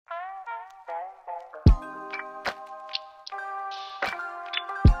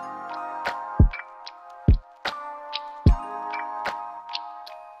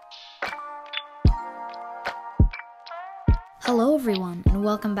Hello everyone, and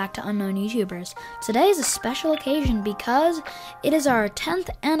welcome back to Unknown YouTubers. Today is a special occasion because it is our 10th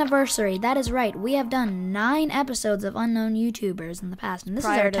anniversary. That is right, we have done 9 episodes of Unknown YouTubers in the past, and this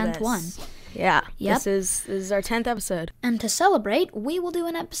is our 10th one. Yeah, Yep. this is our 10th episode. And to celebrate, we will do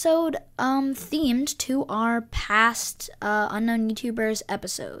an episode themed to our past Unknown YouTubers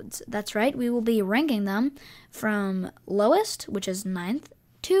episodes. That's right, we will be ranking them from lowest, which is 9th,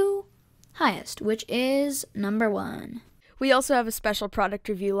 to highest, which is number 1. We also have a special product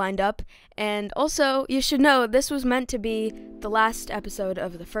review lined up, and also, you should know, this was meant to be the last episode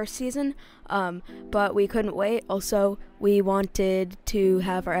of the first season, but we couldn't wait. Also, we wanted to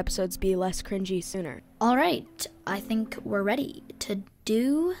have our episodes be less cringy sooner. Alright, I think we're ready to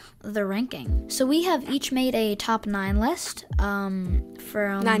do the ranking. So we have each made a top 9 list, from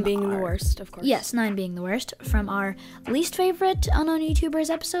 9 being the worst, of course. Yes, 9 being the worst, from our least favorite Unknown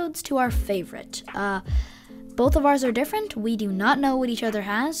YouTubers episodes to our favorite. Both of ours are different. We do not know what each other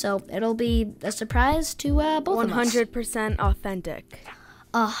has, so it'll be a surprise to both of us. 100% authentic.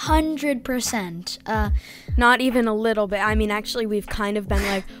 100%. Not even a little bit. I mean, actually, we've kind of been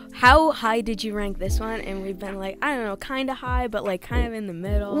like, how high did you rank this one? And we've been like, I don't know, kind of high, but like kind of in the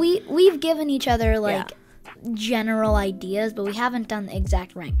middle. We've given each other general ideas, but we haven't done the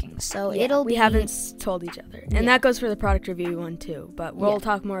exact rankings. So we haven't told each other. And that goes for the product review one too, but we'll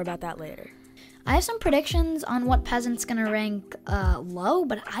talk more about that later. I have some predictions on what Peasant's going to rank low,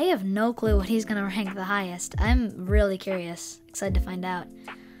 but I have no clue what he's going to rank the highest. I'm really curious. Excited to find out.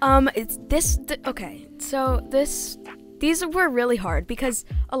 These were really hard because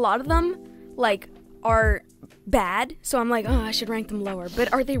a lot of them, are bad. So I'm like, I should rank them lower.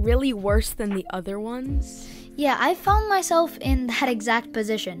 But are they really worse than the other ones? Yeah, I found myself in that exact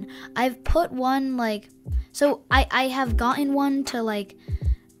position. I've put one, I have gotten one to,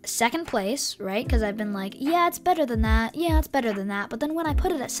 second place, right? Because I've been like, yeah, it's better than that. Yeah, it's better than that. But then when I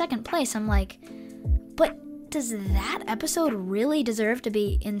put it at second place, I'm like, but does that episode really deserve to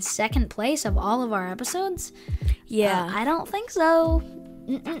be in second place of all of our episodes? Yeah. I don't think so.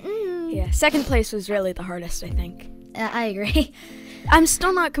 Yeah, second place was really the hardest, I think. I agree. I'm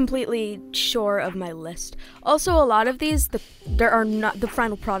still not completely sure of my list. Also, a lot of these, the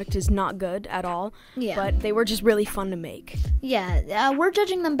final product is not good at all. Yeah. But they were just really fun to make. Yeah, we're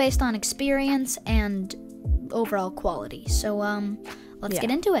judging them based on experience and overall quality. So, let's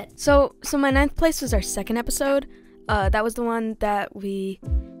get into it. So my 9th place was our second episode. That was the one that we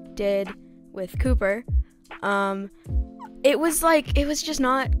did with Cooper. It was just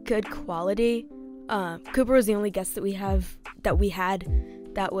not good quality. Cooper was the only guest that we had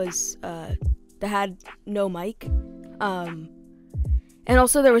that had no mic. And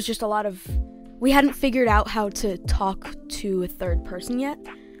also there was just we hadn't figured out how to talk to a third person yet.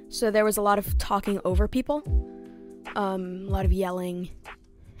 So there was a lot of talking over people. A lot of yelling.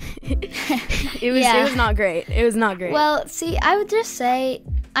 It was not great. It was not great. Well, see, I would just like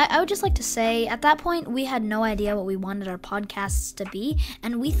to say, at that point, we had no idea what we wanted our podcasts to be,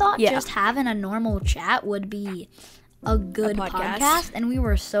 and we thought just having a normal chat would be a good podcast, and we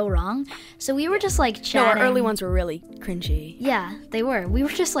were so wrong. So we were just chatting. No, our early ones were really cringy. Yeah, they were. We were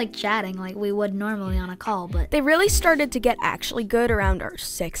just chatting like we would normally on a call, but they really started to get actually good around our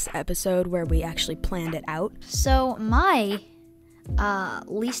 6th episode where we actually planned it out. So my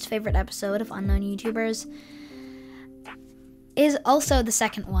least favorite episode of Unknown YouTubers is also the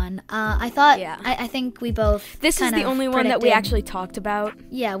second one. I thought, I think we both This is the only one that we actually talked about.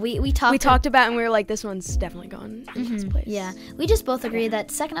 Yeah, we talked about and we were like, this one's definitely gone in this place. Yeah, we just both agreed that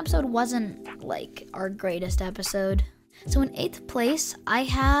second episode wasn't, our greatest episode. So in 8th place, I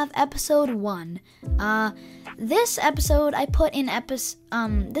have episode 1. This episode I put in 8th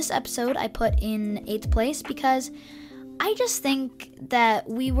place because I just think that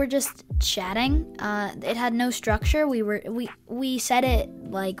we were just chatting. It had no structure. We said it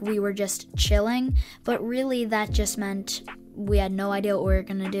like we were just chilling, but really that just meant we had no idea what we were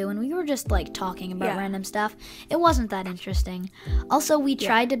gonna do, and we were just talking about random stuff. It wasn't that interesting. Also, we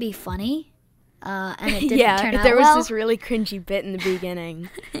tried to be funny, and it didn't turn out there was well. this really cringy bit in the beginning.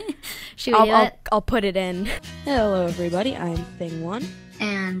 Should we do it? I'll put it in. Hello, everybody. I'm Thing1.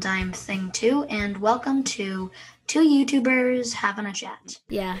 And I'm Thing2, and welcome to 2 YouTubers having a chat.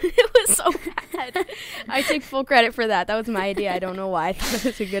 Yeah. It was so bad. I take full credit for that. That was my idea. I don't know why. I thought it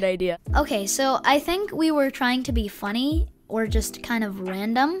was a good idea. Okay, so I think we were trying to be funny or just kind of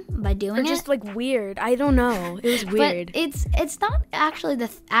random by doing it. Or just like weird. I don't know. It was weird. But it's not actually the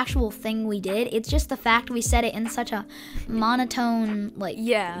actual thing we did. It's just the fact we said it in such a monotone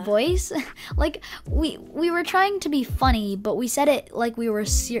voice. Like we were trying to be funny, but we said it like we were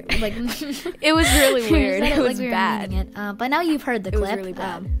like it was really weird. It was like bad. But now you've heard the clip. It was really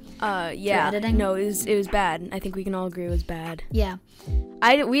bad. Yeah. Editing? No, it was bad. I think we can all agree it was bad. Yeah.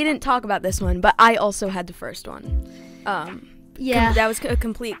 We didn't talk about this one, but I also had the first one. That was a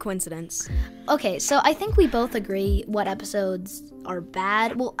complete coincidence. Okay, so I think we both agree what episodes are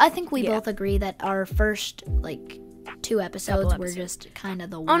bad. Well, I think we both agree that our first, 2 episodes were just kind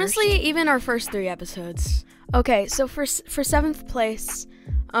of the worst. Honestly, even our first 3 episodes. Okay, so for 7th place,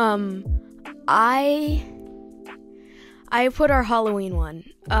 I put our Halloween one.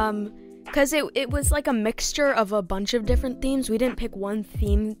 Because it was like a mixture of a bunch of different themes. We didn't pick one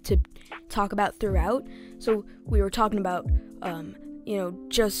theme to talk about throughout. So we were talking about,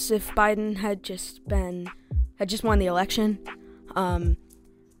 Joseph Biden had just won the election.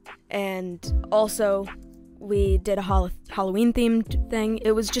 And also we did a Halloween themed thing.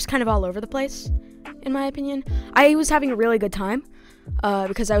 It was just kind of all over the place, in my opinion. I was having a really good time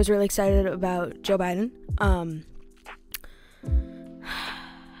because I was really excited about Joe Biden.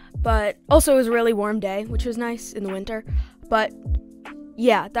 But also it was a really warm day, which was nice in the winter. But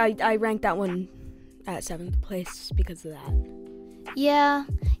yeah, I ranked that one at 7th place because of that. Yeah,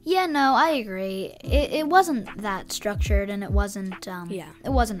 no, I agree. It wasn't that structured, and it wasn't it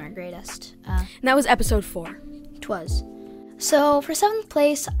wasn't our greatest. And that was episode 4. 'Twas. So for 7th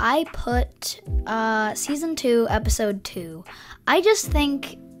place, I put season 2, episode 2. I just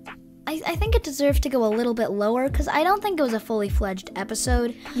think I think it deserves to go a little bit lower because I don't think it was a fully fledged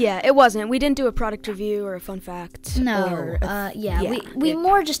episode. Yeah, it wasn't. We didn't do a product review or a fun fact. No. We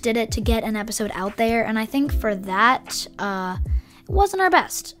more just did it to get an episode out there, and I think for that, it wasn't our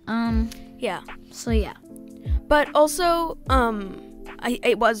best. Yeah. So yeah. But also,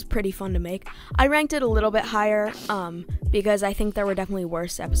 it was pretty fun to make. I ranked it a little bit higher, because I think there were definitely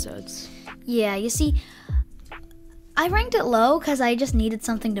worse episodes. Yeah, you see, I ranked it low because I just needed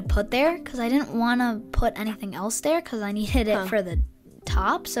something to put there because I didn't want to put anything else there because I needed it for the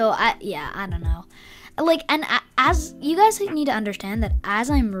top. So I don't know. And as you guys need to understand that as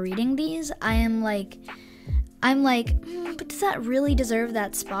I'm reading these, I'm like, but does that really deserve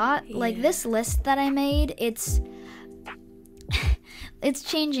that spot? Yeah. Like this list that I made, it's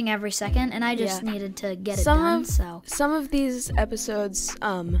changing every second, and I just needed to get it done. So some of these episodes,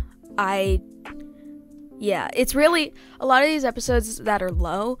 it's really, a lot of these episodes that are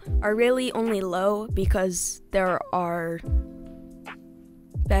low are really only low because there are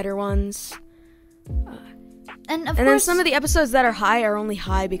better ones. And then some of the episodes that are high are only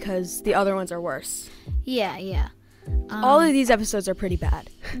high because the other ones are worse. Yeah. All of these episodes are pretty bad.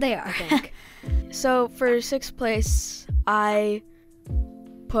 They are. I think. So for 6th place, I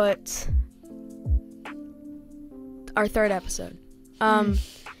put our 3rd episode.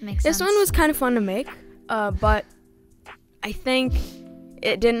 Makes this sense. one was kind of fun to make. But I think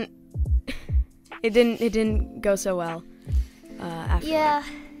it didn't go so well after.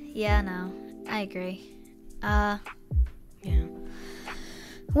 Yeah, no, I agree. Yeah.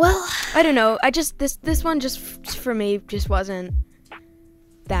 Well, I don't know. I just this one just for me just wasn't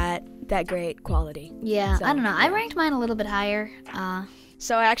that great quality. Yeah, so, I don't know. I ranked mine a little bit higher.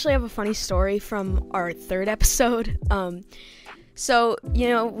 So I actually have a funny story from our 3rd episode. So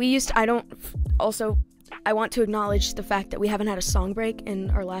I want to acknowledge the fact that we haven't had a song break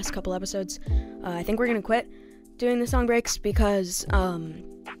in our last couple episodes. I think we're going to quit doing the song breaks because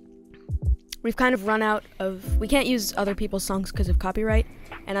we've kind of run out of... We can't use other people's songs because of copyright,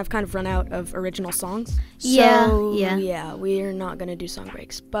 and I've kind of run out of original songs. So, yeah, we're not going to do song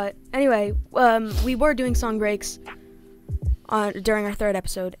breaks. But anyway, we were doing song breaks during our 3rd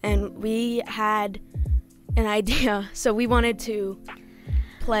episode, and we had an idea. So we wanted to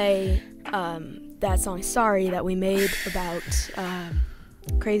play... that song Sorry that we made about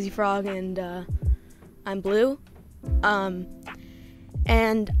Crazy Frog and I'm Blue,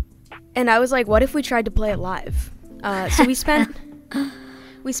 and I was like, what if we tried to play it live? So we spent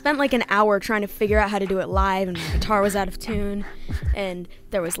like an hour trying to figure out how to do it live, and my guitar was out of tune, and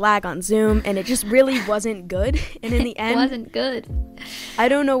there was lag on Zoom, and it just really wasn't good. And in the end, it wasn't good. I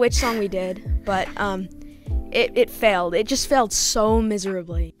don't know which song we did, but it failed. It just failed so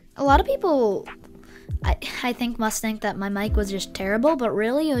miserably. A lot of people I think must think that my mic was just terrible, but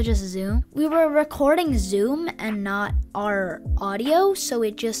really it was just Zoom. We were recording Zoom and not our audio, so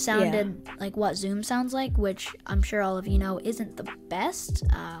it just sounded like what Zoom sounds like, which I'm sure all of you know isn't the best.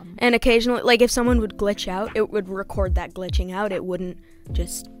 And occasionally, like if someone would glitch out, it would record that glitching out. It wouldn't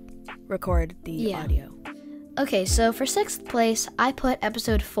just record the audio. Okay, so for 6th place, I put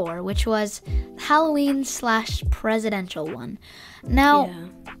episode 4, which was Halloween/presidential one. Now,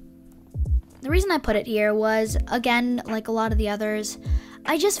 the reason I put it here was, again, like a lot of the others,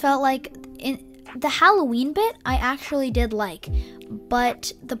 I just felt like in the Halloween bit, I actually did like.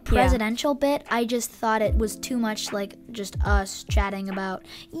 But the presidential bit, I just thought it was too much like just us chatting about,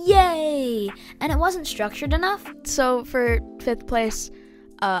 yay! And it wasn't structured enough. So for 5th place,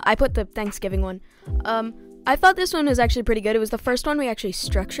 I put the Thanksgiving one. I thought this one was actually pretty good. It was the first one we actually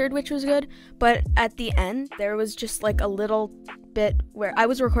structured, which was good. But at the end, there was just like a little bit where I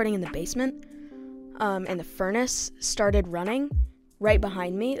was recording in the basement, and the furnace started running right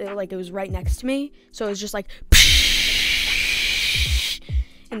behind me. It was right next to me. So it was just like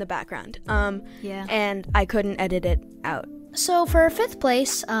in the background. And I couldn't edit it out. So for 5th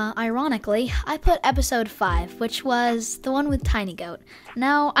place, ironically, I put episode 5, which was the one with Tiny Goat.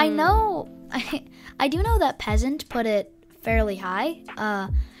 Now, I do know that Peasant put it fairly high.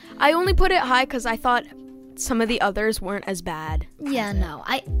 I only put it high because I thought some of the others weren't as bad. Yeah, no.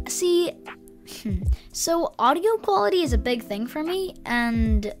 So audio quality is a big thing for me,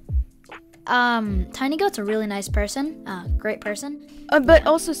 and Tiny Goat's a really nice person, great person. But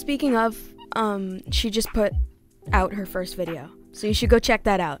also speaking of, she just put out her first video, so you should go check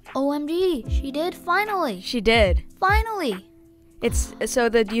that out. OMG, she did finally. She did finally. It's so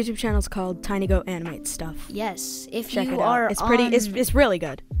the YouTube channel's called Tiny Goat Animates Stuff. Yes, if check you it are out. It's pretty. It's really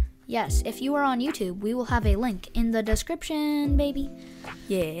good. Yes, if you are on YouTube, we will have a link in the description, baby.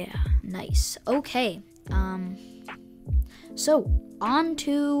 Yeah. Nice. Okay. So on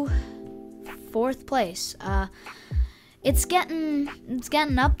to 4th place. It's getting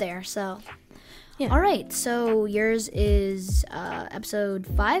up there. So. Yeah. All right. So yours is episode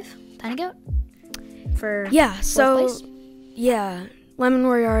 5, Tiny Goat. For 4th place. Yeah. Lemon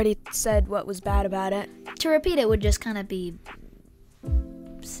Warrior already said what was bad about it. To repeat it would just kind of be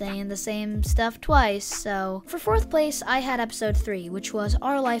saying the same stuff twice. So for 4th place, I had episode 3, which was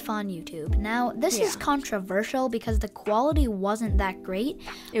Our Life on YouTube. Now, this is controversial because the quality wasn't that great.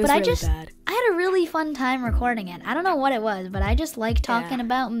 It was really bad. I had a really fun time recording it. I don't know what it was, but I just like talking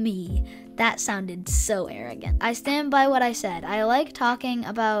about me. That sounded so arrogant. I stand by what I said. I like talking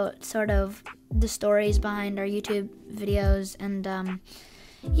about sort of the stories behind our YouTube videos, and I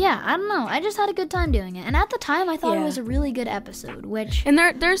don't know. I just had a good time doing it, and at the time, I thought it was a really good episode. And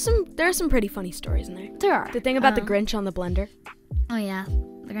there are some pretty funny stories in there. There are. The thing about the Grinch on the blender. Oh yeah,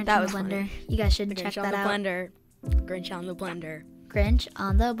 the Grinch on the blender. Funny. You guys should check that out. Grinch on the blender. Grinch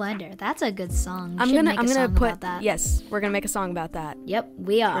on the blender. That's a good song. I'm gonna put about that. Yes, we're gonna make a song about that. Yep,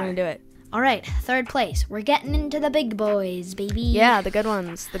 we are. We're gonna do it. All right, 3rd place. We're getting into the big boys, baby. Yeah, the good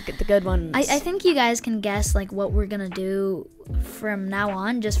ones. The good ones. I think you guys can guess like what we're gonna do from now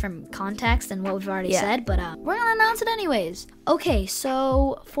on, just from context and what we've already said. But we're gonna announce it anyways. Okay,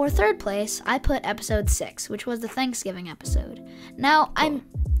 so for 3rd place, I put episode 6, which was the Thanksgiving episode. Now,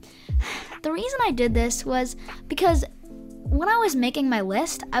 the reason I did this was because when I was making my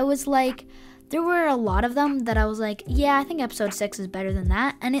list, I was like, there were a lot of them that I was like, yeah, I think episode 6 is better than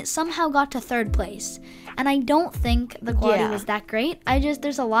that. And it somehow got to 3rd place. And I don't think the quality was that great.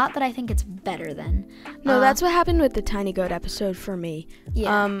 There's a lot that I think it's better than. No, that's what happened with the Tiny Goat episode for me.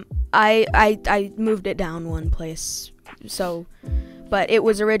 Yeah. I moved it down one place. So, but it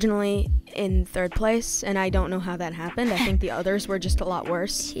was originally in 3rd place, and I don't know how that happened. I think the others were just a lot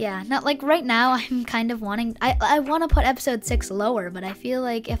worse. Yeah, not like right now I'm kind of wanting, I want to put episode 6 lower, but I feel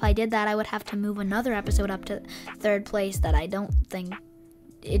like if I did that, I would have to move another episode up to 3rd place that I don't think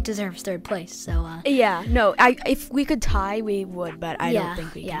it deserves 3rd place. So yeah, no, if we could tie, we would, but I don't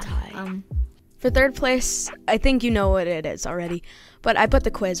think we can tie. For 3rd place, I think you know what it is already, but I put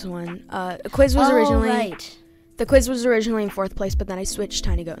the quiz one. The quiz was originally The quiz was originally in 4th place, but then I switched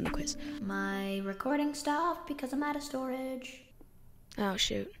Tiny Goat in the quiz. My recording stopped because I'm out of storage. Oh,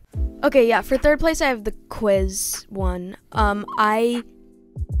 shoot. Okay, yeah, for 3rd place, I have the quiz one. I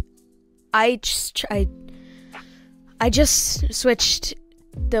just switched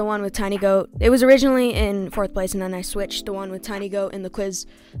the one with Tiny Goat. It was originally in 4th place, and then I switched the one with Tiny Goat in the quiz,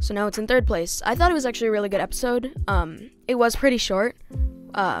 so now it's in 3rd place. I thought it was actually a really good episode. It was pretty short,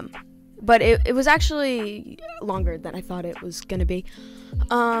 but it was actually longer than I thought it was gonna be.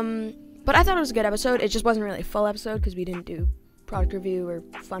 But I thought it was a good episode. It just wasn't really a full episode because we didn't do product review or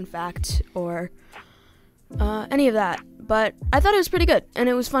fun fact or any of that. But I thought it was pretty good, and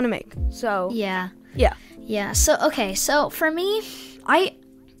it was fun to make. So yeah. So for me, I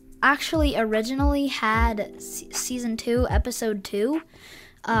actually originally had season 2, episode 2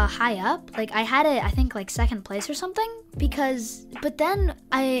 high up. Like, I had it, I think, like, second place or something, but then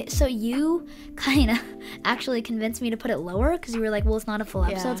you kind of actually convinced me to put it lower, because you were like, well, it's not a full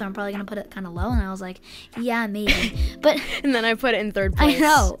episode, so I'm probably going to put it kind of low, and I was like, yeah, maybe. But and then I put it in third place. I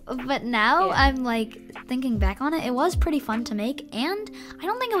know, but now I'm, like, thinking back on it, it was pretty fun to make, and I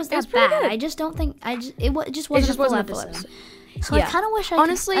don't think it was that bad. Good. I just don't think, it just wasn't a full episode. So I kind of wish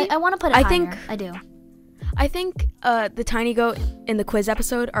honestly, I want to put it higher. I do. I think the Tiny Goat and the quiz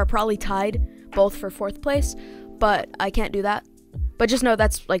episode are probably tied both for 4th place, but I can't do that. But just know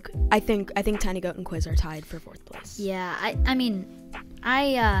that's like I think Tiny Goat and quiz are tied for 4th place. Yeah, I mean,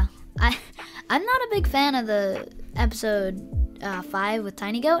 I'm not a big fan of the episode 5 with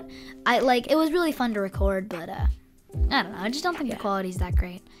Tiny Goat. It was really fun to record, but I don't know. I just don't think the quality's that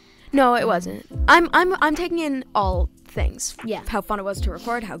great. No, it wasn't. I'm taking in all things. Yeah. How fun it was to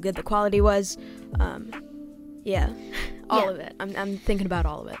record, how good the quality was. All of it. I'm thinking about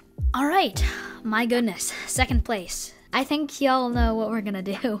all of it. All right. My goodness. 2nd place. I think y'all know what we're going to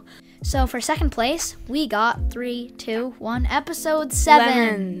do. So for 2nd place, we got 3, 2, 1, episode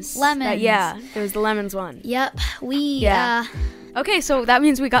 7. Lemons. It was the lemons one. Yep. Okay, so that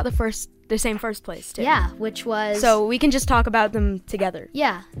means we got the same first place too. Yeah, which was... So we can just talk about them together.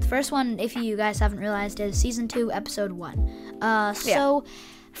 Yeah. The first one, if you guys haven't realized, is season 2, episode 1. So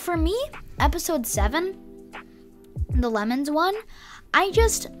for me, episode 7, the lemons one, I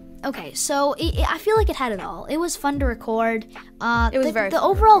feel like it had it all. It was fun to record. It was very fun. The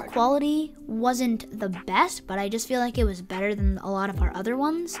overall quality wasn't the best, but I just feel like it was better than a lot of our other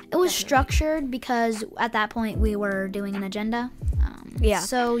ones. It was structured because at that point we were doing an agenda.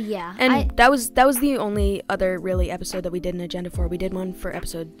 So yeah. And that was the only other really episode that we did an agenda for. We did one for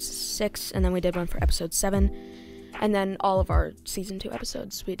episode 6, and then we did one for episode 7, and then all of our season 2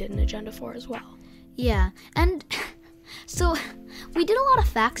 episodes we did an agenda for as well. Yeah, and so we did a lot of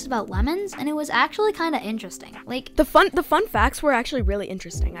facts about lemons, and it was actually kind of interesting. Like the fun facts were actually really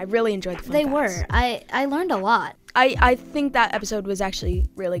interesting. I really enjoyed the fun facts. They were. I learned a lot. I think that episode was actually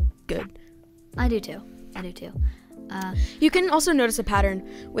really good. I do too. You can also notice a pattern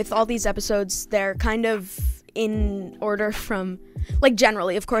with all these episodes. They're kind of in order from, like,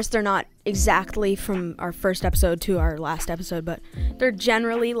 generally, of course, they're not exactly from our first episode to our last episode, but they're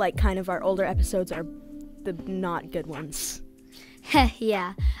generally, like, kind of our older episodes are the not good ones.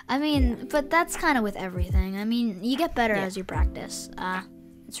 Yeah. I mean, but that's kind of with everything. I mean, you get better as you practice.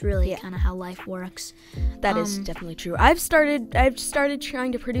 It's really kind of how life works. That is definitely true. I've started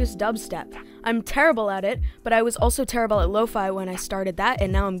trying to produce dubstep. I'm terrible at it, but I was also terrible at lo-fi when I started that,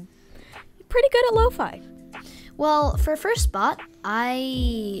 and now I'm pretty good at lo-fi. Well, for first spot,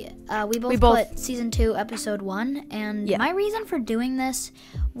 we both put season 2, episode 1, and my reason for doing this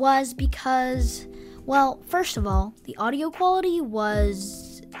was because, well, first of all, the audio quality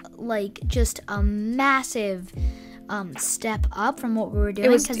was like just a massive step up from what we were doing.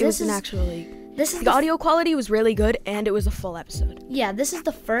 The audio quality was really good, and it was a full episode. Yeah, this is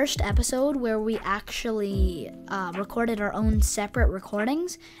the first episode where we actually recorded our own separate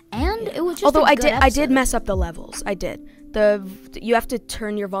recordings, and it was just Although a good episode. I did mess up the levels. I did. You have to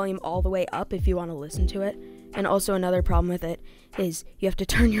turn your volume all the way up if you want to listen to it. And also another problem with it is you have to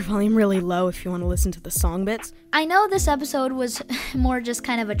turn your volume really low if you want to listen to the song bits. I know this episode was more just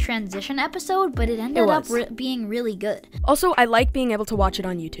kind of a transition episode, but it ended up being really good. Also, I like being able to watch it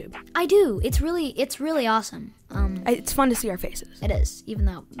on YouTube. I do. It's really awesome. It's fun to see our faces. It is, even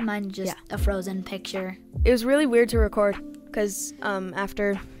though mine's just a frozen picture. It was really weird to record because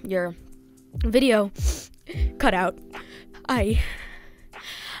after your video cut out, I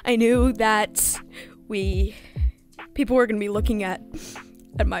knew that people were going to be looking at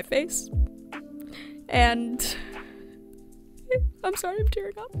my face, and I'm sorry, I'm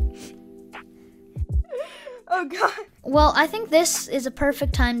tearing up. Oh god. Well, I think this is a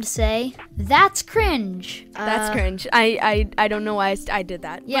perfect time to say that's cringe. That's cringe. I don't know why I did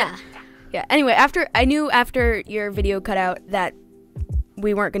that. Yeah. Yeah. Anyway, after your video cut out that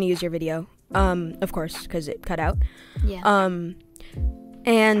we weren't going to use your video, of course, because it cut out. Yeah.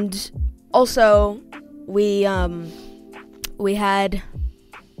 And also we had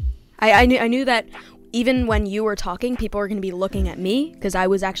I knew that even when you were talking, people were going to be looking at me because I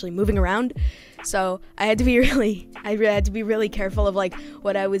was actually moving around. So I had to be really careful of like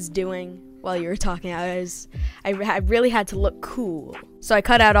what I was doing while you were talking. I really had to look cool. So I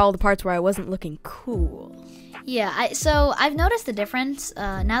cut out all the parts where I wasn't looking cool. Yeah, so I've noticed the difference.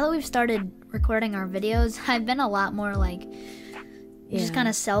 Now that we've started recording our videos, I've been a lot more like just kind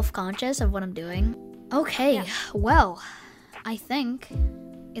of self-conscious of what I'm doing. Okay, well, I think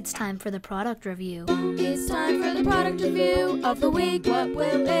it's time for the product review. It's time for the product review of the week. What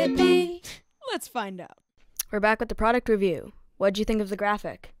will it be? Let's find out. We're back with the product review. What'd you think of the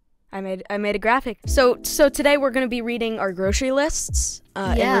graphic? I made a graphic. So today we're going to be reading our grocery lists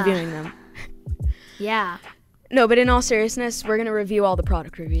and reviewing them. Yeah. No, but in all seriousness, we're going to review all the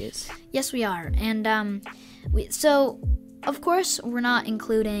product reviews. Yes, we are. And so of course, we're not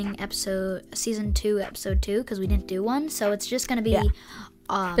including season 2, episode 2 because we didn't do one. So it's just going to be there's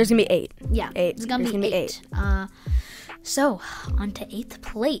going to be 8. Yeah. 8. There's going to be 8. So, on to 8th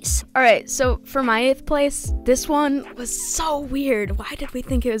place. All right, so for my 8th place, this one was so weird. Why did we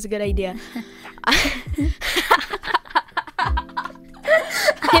think it was a good idea? I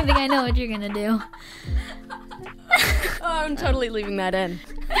think I know what you're going to do. Oh, I'm totally leaving that in.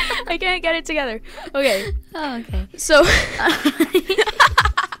 I can't get it together. Okay. Oh, okay. So,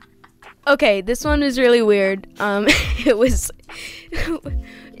 okay, this one is really weird. It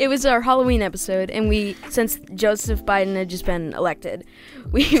was our Halloween episode, and since Joseph Biden had just been elected,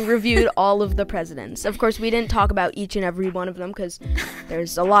 we reviewed all of the presidents. Of course, we didn't talk about each and every one of them because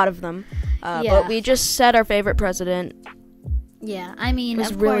there's a lot of them. But we just said our favorite president. Yeah, I mean, it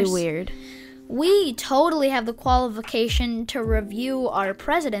was of really course, weird. We totally have the qualification to review our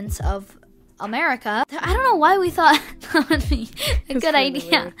presidents of America. I don't know why we thought that would be a good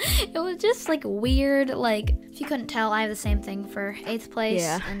idea. Weird. It was just like weird. Like, if you couldn't tell, I have the same thing for 8th place.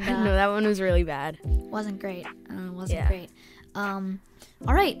 Yeah. And, no, that one was really bad. Wasn't great. Great. All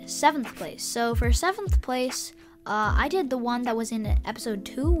right, 7th place. So for 7th place, I did the one that was in episode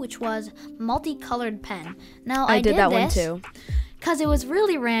 2, which was multicolored pen. Now I did that one too. Because it was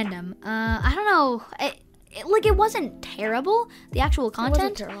really random. I don't know. It wasn't terrible, the actual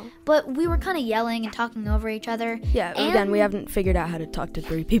content, but we were kind of yelling and talking over each other. Yeah, again, we haven't figured out how to talk to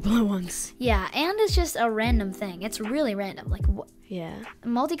 3 people at once. Yeah, and it's just a random thing. It's really random. Like,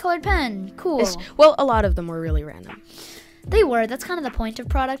 multicolored pen, cool. Well, a lot of them were really random. They were. That's kind of the point of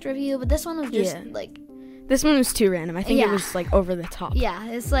product review, but this one was just, This one was too random. I think it was, over the top. Yeah,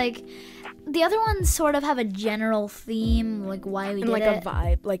 it's like... The other ones sort of have a general theme, like why we did it. And a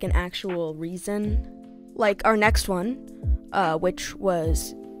vibe, like an actual reason. Like our next one, which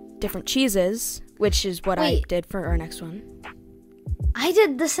was different cheeses, which is what I did for our next one. I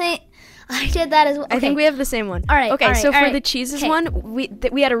did the same. I did that as well. Okay. I think we have the same one. All right. Okay, so for the cheeses one,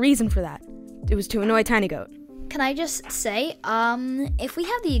 we had a reason for that. It was to annoy Tiny Goat. Can I just say, if we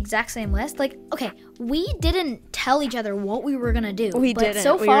have the exact same list, we didn't tell each other what we were gonna do. We didn't.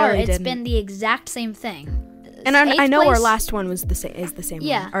 So far, it's been the exact same thing. And I know our last one was the same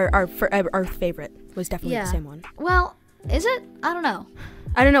Yeah. one. Our favorite was definitely the same one. Well, is it? I don't know.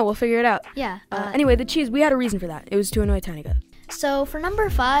 I don't know. We'll figure it out. Yeah. Anyway, the cheese, we had a reason for that. It was to annoy Tiny Goat. So for number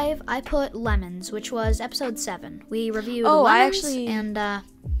 5, I put lemons, which was episode 7. We reviewed lemons and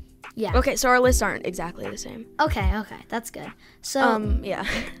yeah. Okay, so our lists aren't exactly the same. Okay, that's good. So yeah.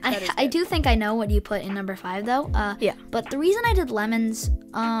 I do think I know what you put in number 5 though. Yeah. But the reason I did lemons,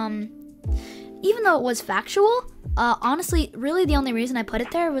 even though it was factual, honestly, really the only reason I put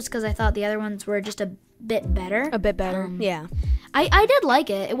it there was because I thought the other ones were just a bit better. A bit better, yeah. I did like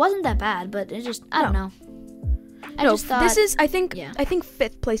it. It wasn't that bad, but it just, I don't know. I just thought, this is, I think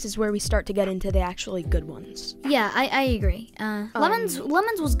 5th place is where we start to get into the actually good ones. Yeah, I agree. Lemons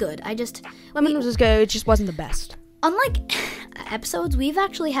was good. Lemons was good, it just wasn't the best. Unlike episodes, we've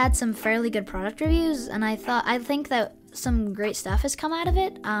actually had some fairly good product reviews, and I think that some great stuff has come out of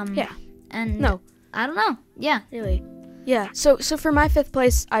it. Yeah. And I don't know. Yeah. Really. Yeah. So for my 5th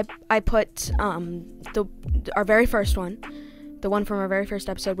place, I put our very first one, the one from our very first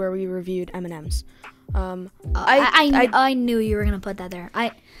episode where we reviewed M&Ms. I knew you were gonna put that there.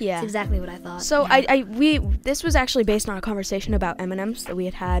 That's exactly what I thought. So this was actually based on a conversation about M&Ms that we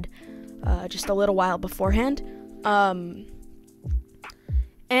had just a little while beforehand. And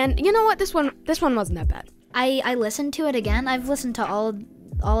you know what? This one wasn't that bad. I listened to it again. I've listened to all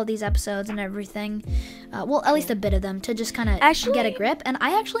of these episodes and everything. Well, at least a bit of them to just kind of get a grip. And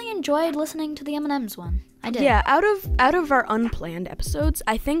I actually enjoyed listening to the M&Ms one. I did. Yeah, out of our unplanned episodes,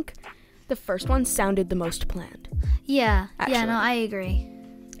 I think the first one sounded the most planned. Yeah. Actually. Yeah, no, I agree.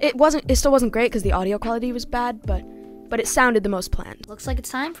 It still wasn't great because the audio quality was bad, but it sounded the most planned. Looks like it's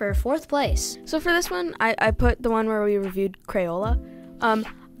time for 4th place. So for this one, I put the one where we reviewed Crayola.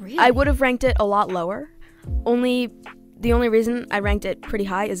 Really? I would have ranked it a lot lower. The only reason I ranked it pretty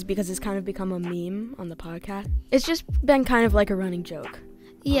high is because it's kind of become a meme on the podcast. It's just been kind of like a running joke.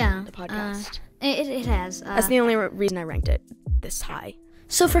 Yeah. On the podcast. It has. That's the only reason I ranked it this high.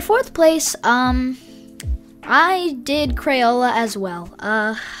 So for 4th place, I did Crayola as well.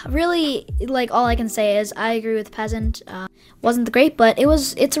 Really, like, all I can say is I agree with Peasant. Wasn't great, but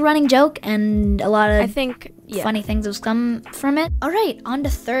it's a running joke, and a lot of funny things have come from it. All right, on to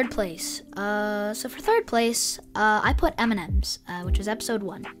 3rd place. So for 3rd place, I put M&M's, which was episode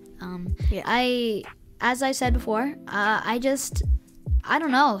 1. As I said before, I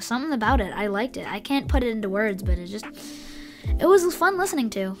don't know, something about it. I liked it. I can't put it into words, but it was fun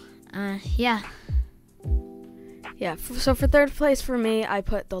listening to. Yeah. Yeah, so for 3rd place for me, I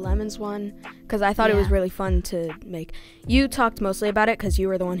put the Lemons one because I thought it was really fun to make. You talked mostly about it because you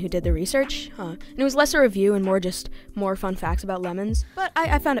were the one who did the research, and it was less a review and more fun facts about lemons. But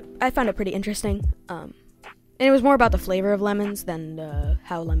I found it pretty interesting, and it was more about the flavor of lemons than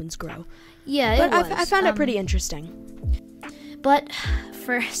how lemons grow. Yeah, but I found it pretty interesting. But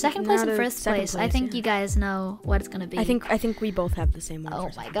for 2nd place and 1st place, I think you guys know what it's gonna be. I think we both have the same one. Oh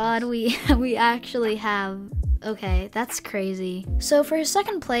my God, we actually have. Okay, that's crazy. So for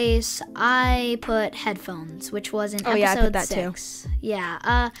 2nd place, I put headphones, which was in episode I put that 6. Too.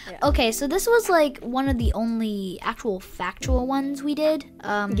 Yeah. Okay, so this was like one of the only actual factual ones we did.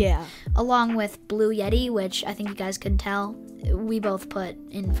 Along with Blue Yeti, which I think you guys could tell we both put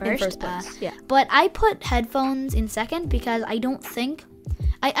in first place. Yeah. But I put headphones in 2nd because I don't think.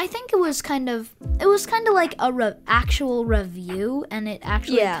 I think it was kind of like a actual review, and it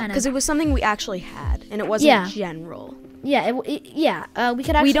actually because it was something we actually had, and it wasn't general. Yeah, we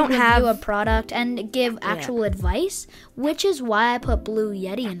could actually review a product and give actual advice, which is why I put Blue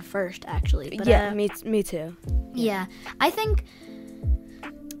Yeti in first, actually. But, me too. Yeah, I thought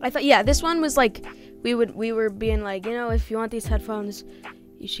this one was like we were being like, if you want these headphones,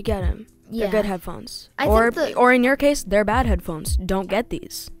 you should get them. They're good headphones. Or in your case, they're bad headphones. Don't get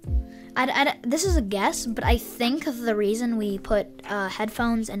these. This is a guess, but I think the reason we put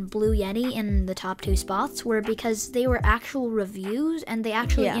headphones and Blue Yeti in the top 2 spots were because they were actual reviews, and they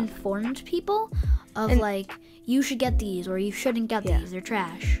actually informed people of like, you should get these or you shouldn't get these. They're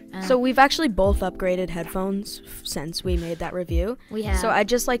trash. So we've actually both upgraded headphones since we made that review. We have. So I'd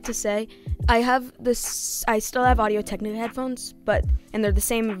just like to say, I still have Audio-Technica headphones, and they're the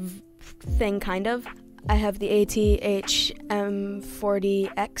same thing kind of. I have the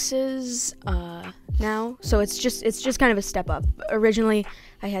AT-H-M40X's now, so it's just kind of a step up. Originally,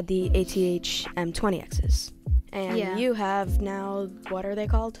 I had the AT-H-M20X's, and you have now, what are they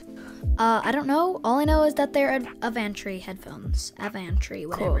called? I don't know. All I know is that they're Avantry headphones. Avantry,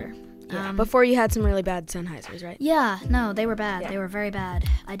 whatever. Cool. Yeah. Before you had some really bad Sennheisers, right? Yeah, no, they were bad. They were very bad.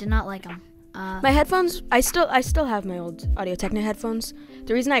 I did not like them. My headphones, I still have my old Audio-Technica headphones.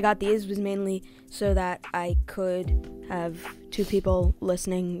 The reason I got these was mainly so that I could have 2 people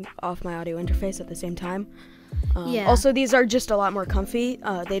listening off my audio interface at the same time. Also, these are just a lot more comfy.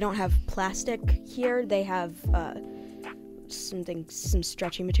 They don't have plastic here. They have some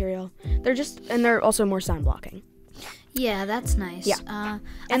stretchy material. They're also more sound blocking. Yeah, that's nice. Yeah.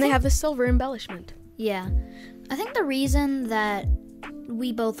 And they have the silver embellishment. Yeah. I think the reason that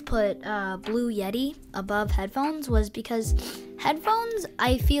we both put Blue Yeti above headphones was because headphones,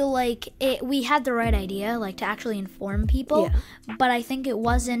 I feel like we had the right idea, like to actually inform people, but I think it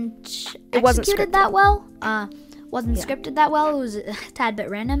wasn't executed that well. Wasn't scripted that well. It was a tad bit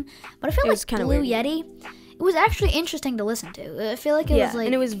random, but I feel like Blue Yeti, it was actually interesting to listen to. I feel like it was like...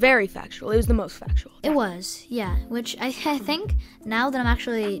 and it was very factual. It was the most factual. It was, yeah. Which I think, now that I'm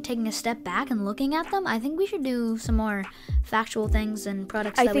actually taking a step back and looking at them, I think we should do some more factual things and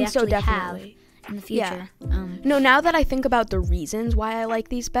products that we actually have in the future. Yeah. No, now that I think about the reasons why I like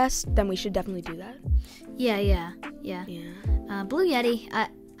these best, then we should definitely do that. Yeah. Blue Yeti,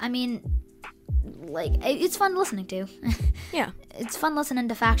 I mean, like, it's fun listening to. Yeah. It's fun listening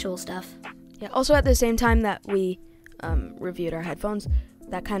to factual stuff. Yeah. Also, at the same time that we reviewed our headphones,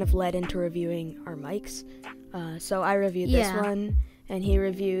 that kind of led into reviewing our mics. So I reviewed this one, and he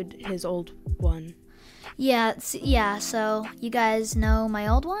reviewed his old one. Yeah. So you guys know my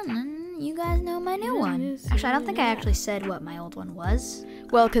old one, and you guys know my new one. Actually, I don't think I actually said what my old one was.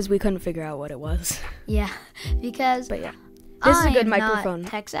 Well, because we couldn't figure out what it was. Yeah, because. But yeah, this is a good microphone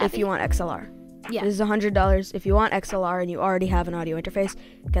if you want XLR. Yeah. This is $100. If you want XLR and you already have an audio interface,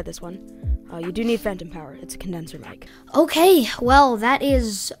 get this one. You do need phantom power. It's a condenser mic. Okay, well, that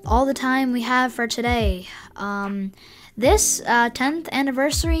is all the time we have for today. This 10th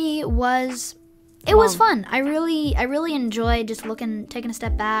anniversary was fun. I really enjoyed just taking a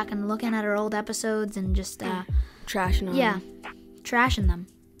step back and looking at our old episodes and just trashing them. Yeah, trashing them.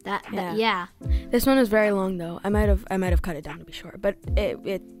 Yeah. This one is very long though. I might have cut it down to be short, but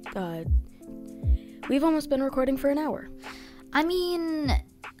it We've almost been recording for an hour. I mean,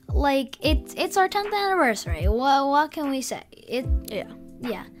 like, it's our 10th anniversary. What can we say?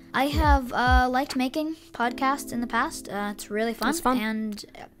 Yeah. I have liked making podcasts in the past. It's really fun. It's fun. And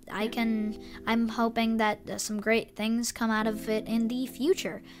I'm hoping that some great things come out of it in the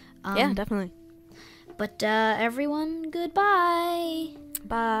future. Yeah, definitely. But everyone, goodbye.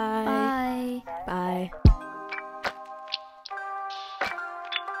 Bye. Bye. Bye.